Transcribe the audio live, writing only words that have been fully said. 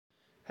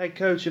Head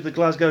coach of the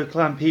Glasgow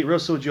Clan, Pete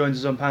Russell, joins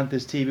us on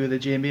Panthers TV with the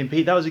GMB. And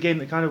Pete, that was a game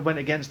that kind of went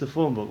against the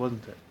form book,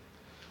 wasn't it?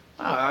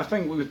 I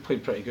think we've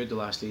played pretty good the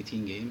last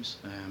 18 games.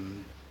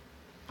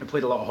 We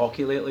played a lot of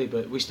hockey lately,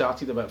 but we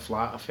started a bit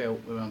flat. I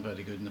felt we weren't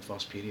very good in the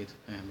first period.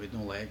 We had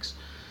no legs.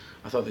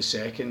 I thought the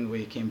second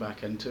we came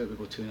back into it, we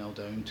go 2-0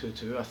 down,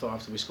 2-2. I thought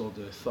after we scored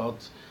the third,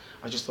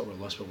 I just thought we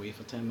lost our way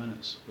for 10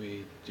 minutes.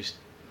 We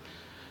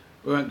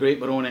weren't great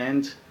at our own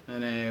end,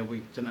 and we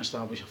didn't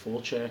establish a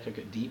forecheck. I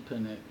got deep,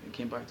 and it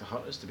came back to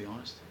hurt us, to be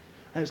honest.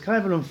 And it's kind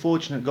of an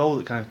unfortunate goal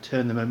that kind of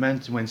turned the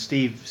momentum when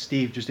Steve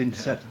just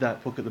intercepted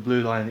that puck at the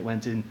blue line and it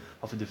went in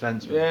off a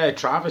defenseman. Yeah,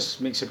 Travis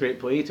makes a great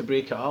play to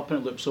break it up, and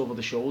it loops over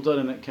the shoulder,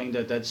 and it kind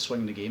of did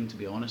swing the game, to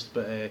be honest.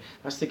 But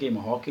that's the game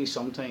of hockey.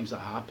 Sometimes that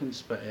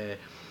happens, but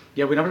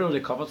yeah, we never really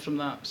recovered from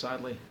that,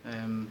 sadly.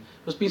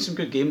 There's been some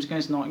good games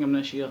against Nottingham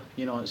this year.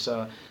 You know, it's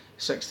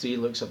 6-3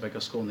 looks a bigger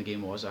score than the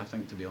game was, I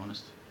think, to be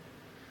honest.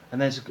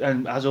 And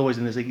as always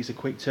in this league, it's a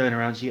quick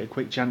turnaround, so you get a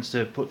quick chance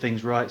to put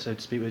things right, so to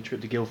speak, with a trip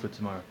to Guildford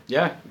tomorrow.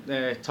 Yeah,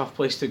 tough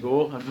place to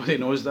go. Everybody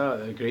knows that.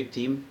 They're a great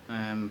team.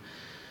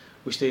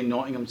 We stay in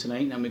Nottingham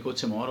tonight, and then we go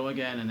tomorrow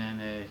again, and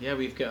then yeah,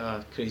 we've got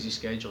a crazy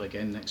schedule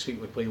again. Next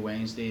week we play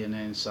Wednesday, and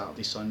then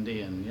Saturday,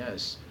 Sunday, and yeah,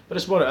 but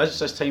it's what it is. It's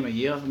this time of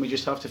year, and we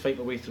just have to fight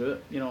our way through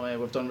it. You know,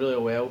 we've done really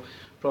well.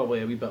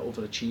 Probably a wee bit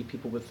overachieved,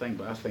 people would think,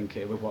 but I think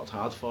we've worked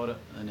hard for it,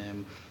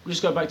 and we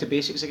just got back to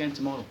basics again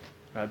tomorrow.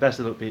 Right, best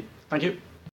of luck, Pete. Thank you.